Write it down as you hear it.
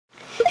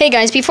Hey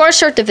guys, before I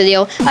start the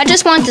video, I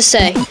just wanted to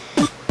say,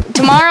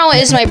 tomorrow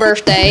is my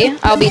birthday.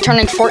 I'll be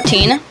turning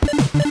 14.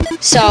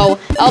 So,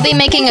 I'll be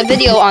making a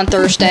video on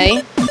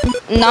Thursday.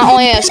 Not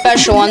only a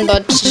special one,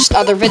 but just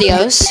other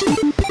videos.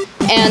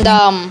 And,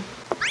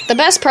 the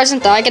best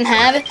present that I can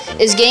have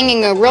is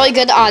gaining a really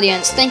good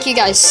audience. Thank you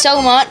guys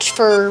so much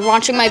for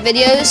watching my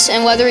videos,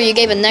 and whether you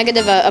gave a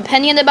negative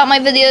opinion about my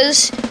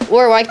videos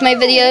or liked my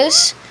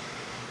videos,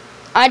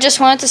 I just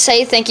wanted to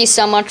say thank you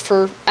so much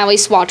for at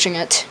least watching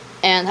it.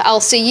 And I'll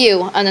see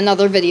you on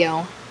another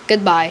video.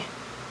 Goodbye.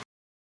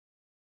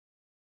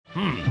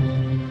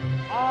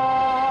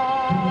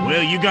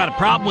 Well, you got a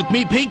problem with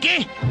me,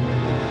 Pinky?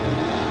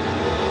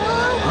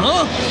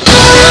 Huh?